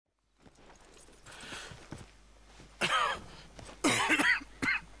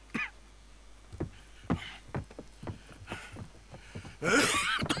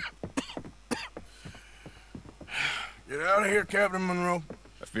here, Captain Monroe?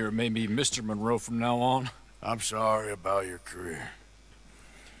 I fear it may be Mr. Monroe from now on. I'm sorry about your career.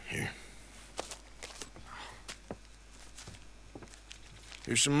 Here.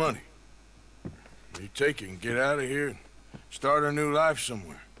 Here's some money. You take it and get out of here and start a new life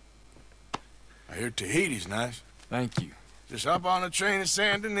somewhere. I hear Tahiti's nice. Thank you. Just hop on a train to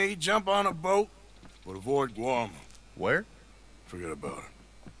Saint Denis, jump on a boat, but avoid Guam. Where? Forget about it.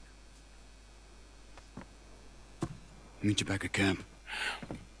 Meet you back at camp.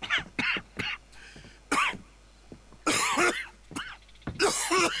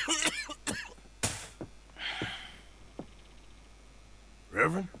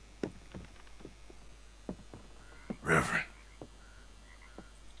 Reverend? Reverend.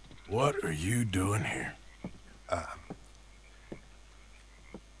 What are you doing here?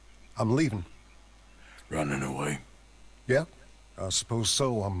 I'm leaving. Running away? Yeah, I suppose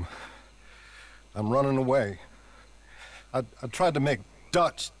so. I'm running away. I tried to make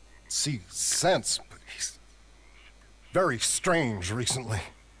Dutch see sense, but he's very strange recently.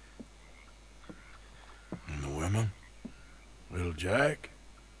 And the women? Little Jack?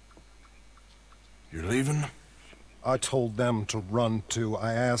 You're leaving? I told them to run too.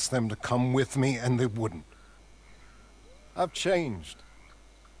 I asked them to come with me, and they wouldn't. I've changed.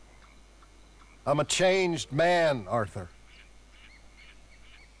 I'm a changed man, Arthur.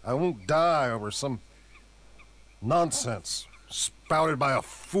 I won't die over some nonsense spouted by a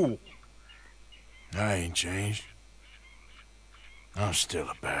fool. I ain't changed. I'm still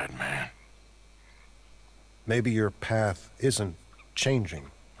a bad man. Maybe your path isn't changing,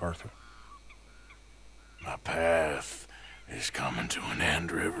 Arthur. My path is coming to an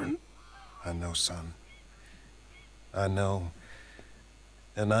end, Reverend. I know, son. I know.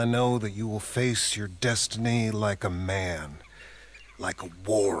 And I know that you will face your destiny like a man, like a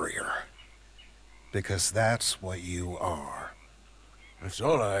warrior. Because that's what you are. That's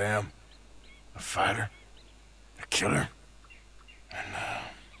all I am. A fighter, a killer, and a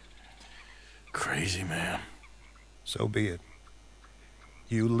crazy man. So be it.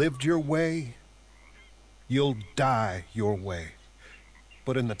 You lived your way, you'll die your way.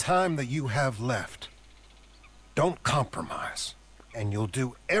 But in the time that you have left, don't compromise. And you'll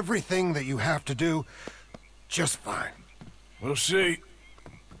do everything that you have to do just fine. We'll see.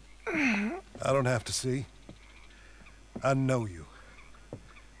 I don't have to see. I know you.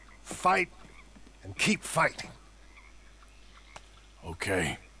 Fight and keep fighting.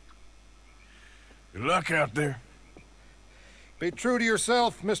 Okay. Good luck out there. Be true to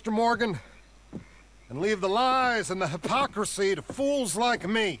yourself, Mr. Morgan, and leave the lies and the hypocrisy to fools like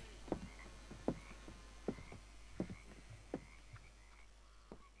me.